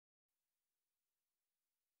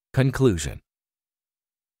Conclusion.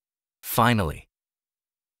 Finally,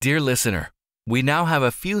 dear listener, we now have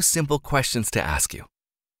a few simple questions to ask you.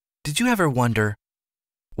 Did you ever wonder,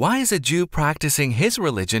 why is a Jew practicing his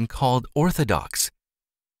religion called Orthodox?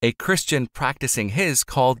 A Christian practicing his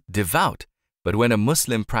called devout, but when a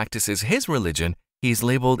Muslim practices his religion, he's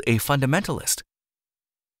labeled a fundamentalist.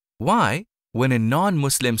 Why, when a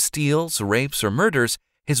non-Muslim steals, rapes, or murders,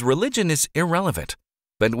 his religion is irrelevant,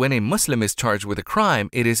 but when a Muslim is charged with a crime,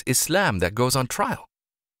 it is Islam that goes on trial?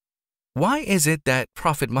 Why is it that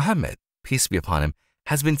Prophet Muhammad, peace be upon him,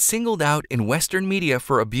 has been singled out in Western media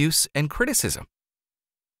for abuse and criticism?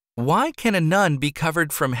 Why can a nun be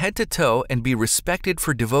covered from head to toe and be respected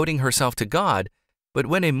for devoting herself to God, but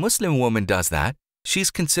when a Muslim woman does that,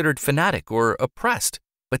 she's considered fanatic or oppressed?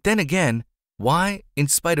 But then again, why, in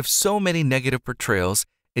spite of so many negative portrayals,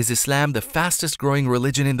 is Islam the fastest growing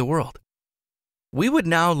religion in the world? We would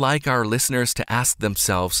now like our listeners to ask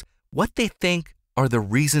themselves what they think are the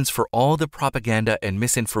reasons for all the propaganda and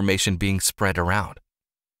misinformation being spread around.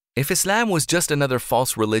 If Islam was just another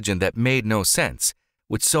false religion that made no sense,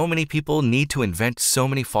 would so many people need to invent so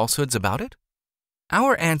many falsehoods about it?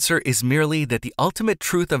 Our answer is merely that the ultimate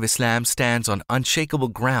truth of Islam stands on unshakable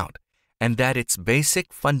ground, and that its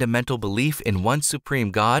basic fundamental belief in one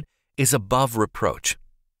supreme God is above reproach.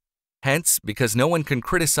 Hence, because no one can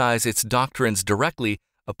criticize its doctrines directly,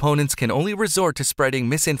 opponents can only resort to spreading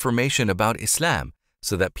misinformation about Islam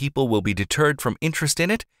so that people will be deterred from interest in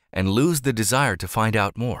it and lose the desire to find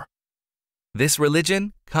out more. This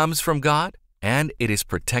religion comes from God, and it is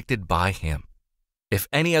protected by Him. If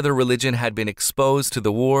any other religion had been exposed to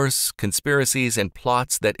the wars, conspiracies, and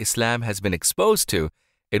plots that Islam has been exposed to,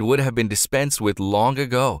 it would have been dispensed with long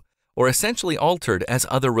ago, or essentially altered as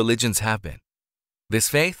other religions have been. This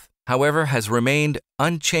faith, however, has remained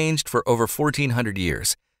unchanged for over 1400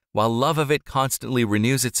 years, while love of it constantly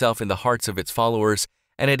renews itself in the hearts of its followers,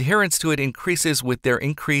 and adherence to it increases with their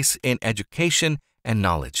increase in education and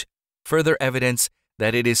knowledge. Further evidence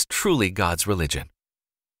that it is truly God's religion.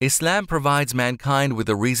 Islam provides mankind with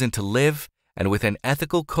a reason to live and with an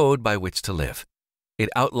ethical code by which to live. It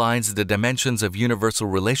outlines the dimensions of universal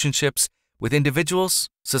relationships with individuals,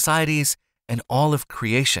 societies, and all of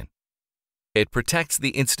creation. It protects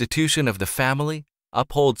the institution of the family,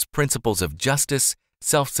 upholds principles of justice,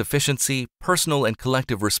 self-sufficiency, personal and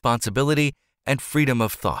collective responsibility, and freedom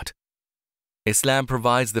of thought. Islam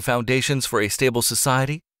provides the foundations for a stable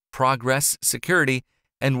society, progress, security,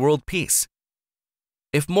 and world peace.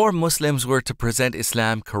 If more Muslims were to present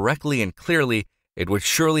Islam correctly and clearly, it would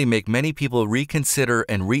surely make many people reconsider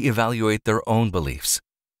and reevaluate their own beliefs.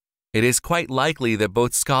 It is quite likely that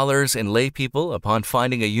both scholars and lay people, upon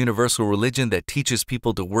finding a universal religion that teaches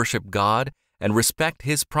people to worship God and respect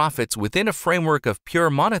His prophets within a framework of pure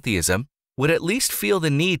monotheism, would at least feel the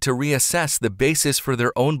need to reassess the basis for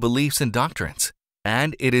their own beliefs and doctrines.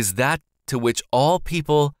 And it is that to which all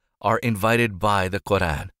people are invited by the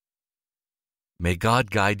Quran. May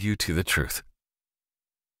God guide you to the truth.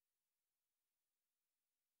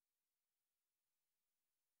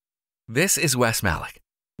 This is Wes Malik.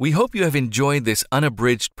 We hope you have enjoyed this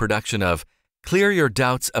unabridged production of Clear Your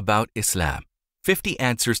Doubts About Islam, 50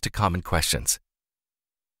 Answers to Common Questions.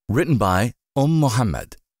 Written by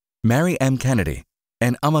Muhammad, Mary M. Kennedy,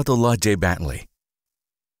 and Amatullah J. Bentley.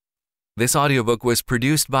 This audiobook was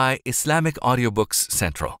produced by Islamic Audiobooks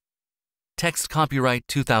Central. Text copyright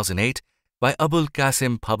 2008 by Abul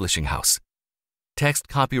Qasim Publishing House. Text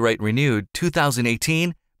copyright renewed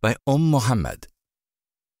 2018 by Muhammad.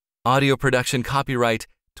 Audio production copyright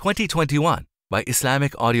 2021 by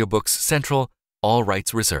Islamic Audiobooks Central, all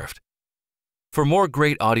rights reserved. For more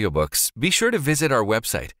great audiobooks, be sure to visit our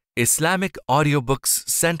website,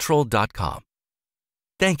 IslamicAudiobooksCentral.com.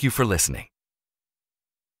 Thank you for listening.